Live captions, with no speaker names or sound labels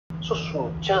Sos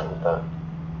un chanta.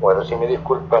 Bueno, si me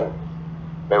disculpan,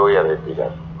 me voy a retirar.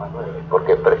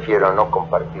 Porque prefiero no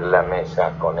compartir la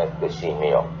mesa con este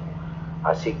simio.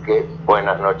 Así que,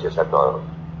 buenas noches a todos.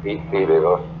 Pibe,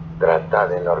 vos, tratá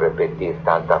de no repetir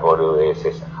tantas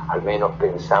boludeces. Al menos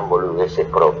pensá en boludeces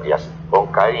propias. Con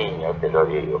cariño te lo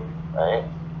digo.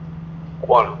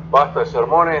 Bueno, basta de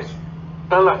sermones.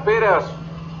 ¿Están las peras?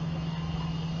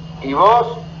 Y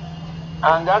vos,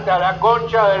 andate a la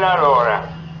Concha de la Lora.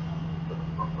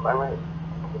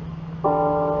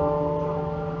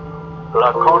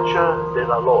 La Concha de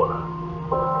la Lora.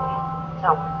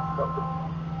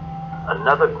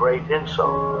 Another great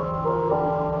insult.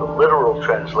 The literal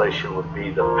translation would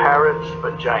be the parrot's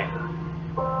vagina.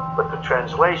 But the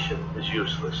translation is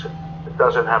useless. It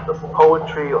doesn't have the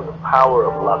poetry or the power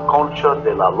of La Concha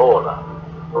de la Lora.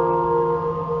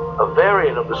 A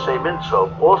variant of the same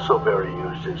insult, also very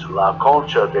used, is La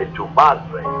Concha de tu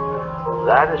madre.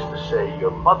 That is to say,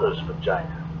 your mother's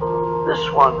vagina.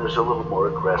 This one is a little more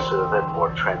aggressive and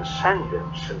more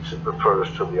transcendent since it refers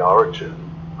to the origin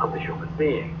of the human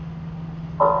being.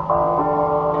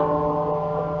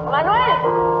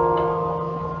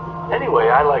 Manuel! Anyway,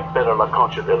 I like better La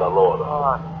Concha de la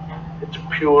Lora. It's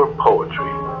pure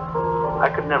poetry. I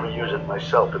could never use it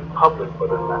myself in public, but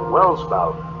in Manuel's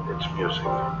mouth, it's music,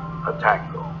 a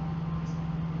tango.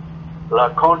 La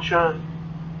Concha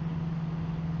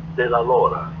de la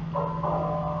Lora.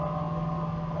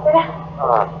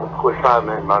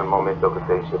 Disculpame el mal momento que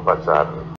te hice pasar.